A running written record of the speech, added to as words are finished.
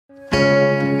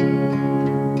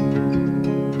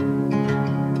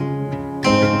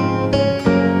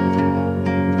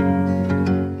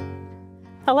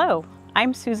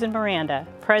I'm Susan Moranda,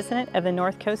 President of the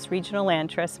North Coast Regional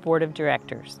Land Trust Board of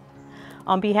Directors.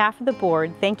 On behalf of the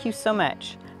board, thank you so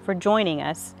much for joining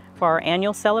us for our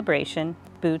annual celebration,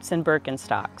 Boots and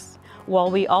Birkenstocks. While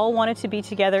we all wanted to be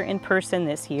together in person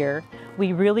this year,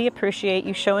 we really appreciate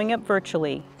you showing up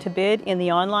virtually to bid in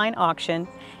the online auction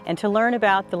and to learn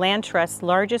about the Land Trust's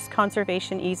largest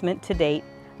conservation easement to date,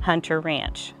 Hunter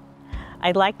Ranch.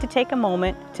 I'd like to take a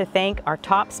moment to thank our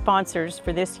top sponsors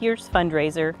for this year's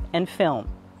fundraiser and film: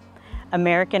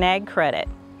 American Ag Credit,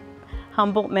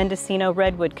 Humboldt-Mendocino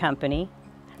Redwood Company,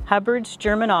 Hubbard's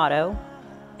German Auto,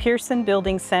 Pearson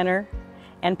Building Center,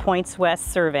 and Points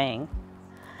West Surveying.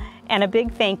 And a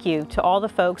big thank you to all the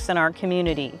folks in our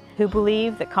community who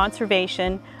believe that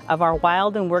conservation of our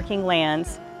wild and working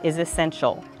lands is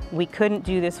essential. We couldn't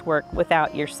do this work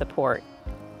without your support.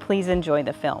 Please enjoy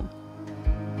the film.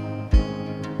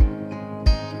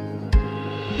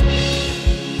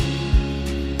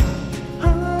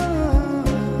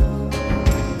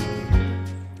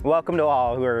 Welcome to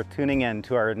all who are tuning in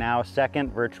to our now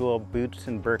second virtual Boots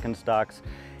and Birkenstocks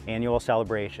annual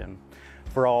celebration.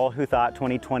 For all who thought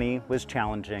 2020 was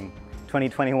challenging,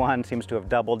 2021 seems to have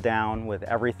doubled down with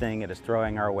everything it is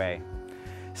throwing our way.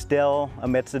 Still,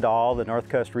 amidst it all, the North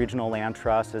Coast Regional Land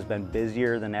Trust has been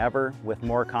busier than ever, with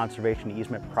more conservation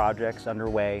easement projects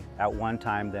underway at one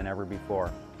time than ever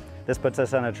before. This puts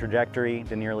us on a trajectory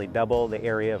to nearly double the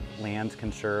area of lands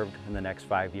conserved in the next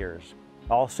 5 years.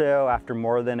 Also, after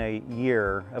more than a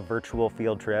year of virtual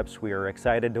field trips, we are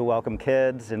excited to welcome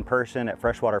kids in person at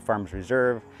Freshwater Farms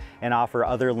Reserve and offer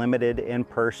other limited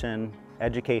in-person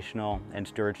educational and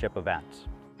stewardship events.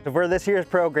 So for this year's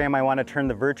program, I want to turn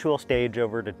the virtual stage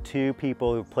over to two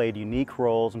people who've played unique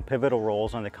roles and pivotal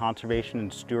roles on the conservation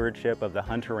and stewardship of the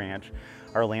Hunter Ranch,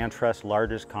 our Land Trust's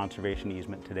largest conservation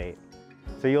easement to date.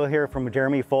 So you'll hear from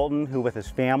Jeremy Fulton, who with his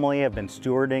family have been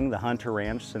stewarding the Hunter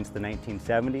Ranch since the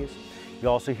 1970s.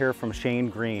 You'll also hear from Shayne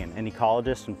Green, an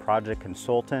ecologist and project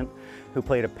consultant who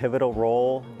played a pivotal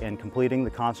role in completing the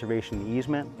conservation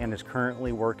easement and is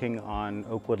currently working on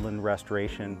oak woodland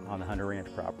restoration on the Hunter Ranch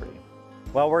property.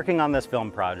 While working on this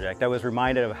film project, I was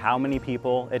reminded of how many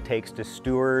people it takes to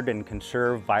steward and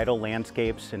conserve vital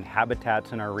landscapes and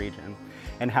habitats in our region,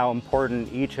 and how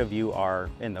important each of you are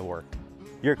in the work.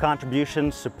 Your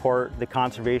contributions support the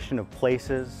conservation of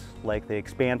places like the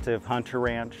expansive Hunter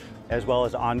Ranch, as well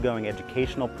as ongoing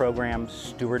educational programs,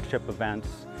 stewardship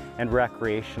events, and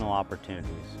recreational opportunities.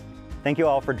 Thank you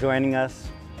all for joining us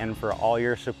and for all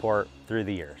your support through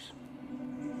the years.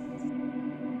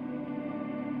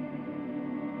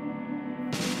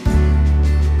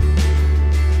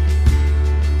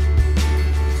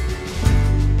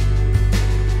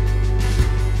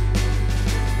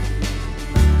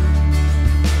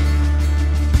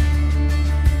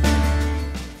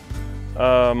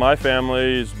 My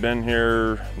family's been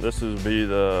here. This will be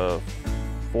the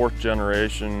 4th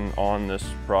generation on this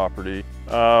property.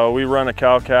 We run a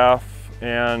cow-calf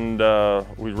and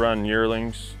we run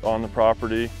yearlings on the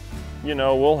property. You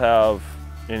know, we'll have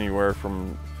anywhere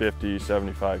from 50,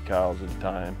 75 cows at a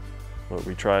time, but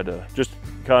we try to just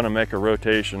kind of make a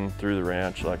rotation through the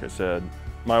ranch, like I said.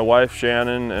 My wife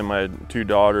Shannon and my 2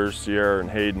 daughters, Sierra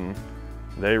and Hayden,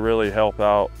 they really help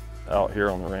out here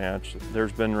on the ranch.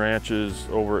 There's been ranches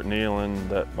over at Neyland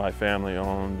that my family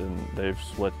owned, and they've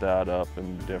split that up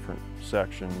in different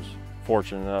sections.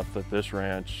 Fortunate enough that this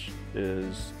ranch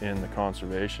is in the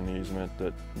conservation easement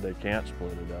that they can't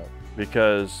split it up,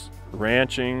 because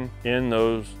ranching in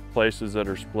those places that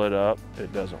are split up,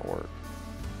 it doesn't work.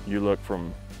 You look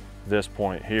from this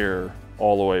point here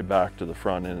all the way back to the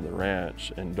front end of the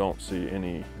ranch and don't see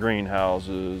any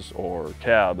greenhouses or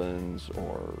cabins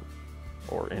or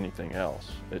anything else.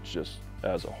 It's just,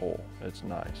 as a whole, it's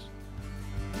nice.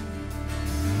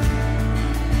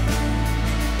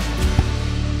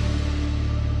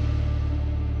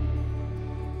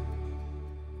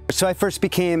 So I first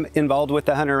became involved with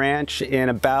the Hunter Ranch in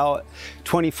about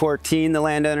 2014. The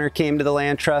landowner came to the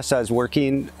Land Trust. I was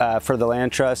working for the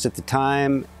Land Trust at the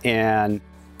time, and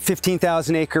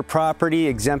 15,000 acre property,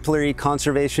 exemplary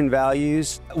conservation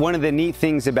values. One of the neat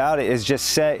things about it is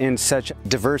just set in such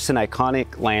diverse and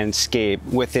iconic landscape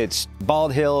with its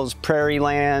bald hills, prairie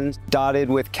land, dotted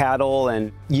with cattle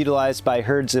and utilized by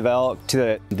herds of elk,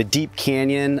 to the deep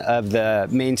canyon of the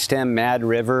main stem Mad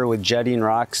River with jutting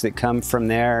rocks that come from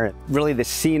there. Really the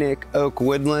scenic oak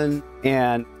woodland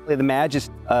and the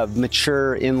majesty of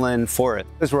mature inland forest.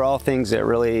 Those were all things that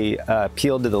really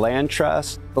appealed to the Land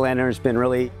Trust. The landowner's been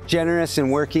really generous in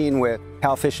working with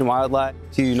Cal Fish and Wildlife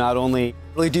to not only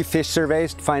really do fish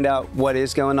surveys to find out what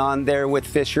is going on there with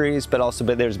fisheries, but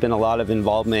there's been a lot of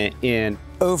involvement in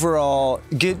overall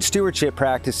good stewardship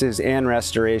practices and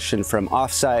restoration, from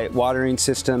off-site watering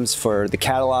systems for the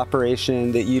cattle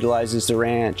operation that utilizes the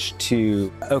ranch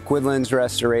to oak woodlands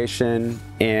restoration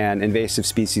and invasive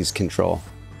species control.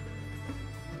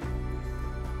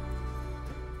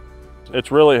 It's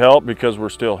really helped because we're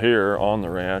still here on the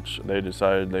ranch. They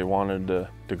decided they wanted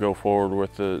to go forward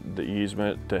with the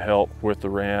easement to help with the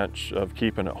ranch of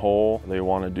keeping it whole. They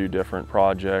want to do different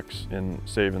projects in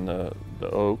saving the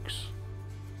oaks.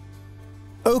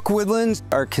 Oak woodlands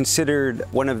are considered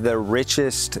one of the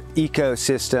richest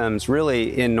ecosystems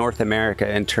really in North America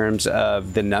in terms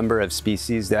of the number of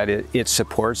species that it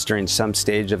supports during some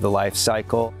stage of the life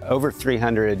cycle. Over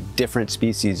 300 different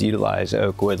species utilize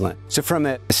oak woodland. So from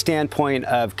a standpoint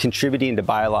of contributing to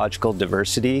biological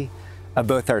diversity of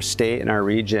both our state and our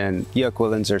region, the oak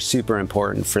woodlands are super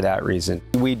important for that reason.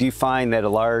 We do find that a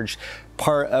large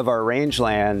part of our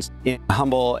rangelands in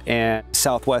Humboldt and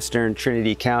southwestern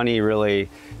Trinity County really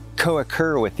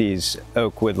co-occur with these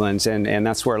oak woodlands, and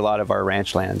that's where a lot of our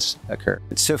ranch lands occur.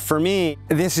 So for me,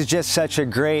 this is just such a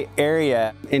great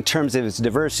area in terms of its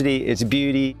diversity, its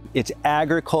beauty, its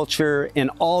agriculture,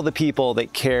 and all the people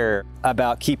that care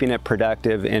about keeping it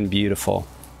productive and beautiful.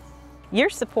 Your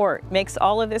support makes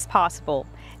all of this possible,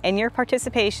 and your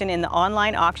participation in the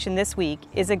online auction this week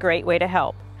is a great way to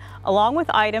help. Along with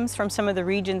items from some of the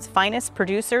region's finest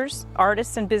producers,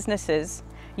 artists, and businesses,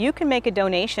 you can make a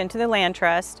donation to the Land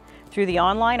Trust through the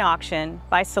online auction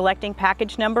by selecting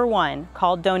package number 1,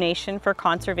 called Donation for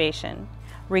Conservation.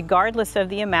 Regardless of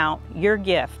the amount, your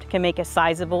gift can make a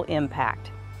sizable impact.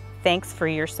 Thanks for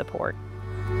your support.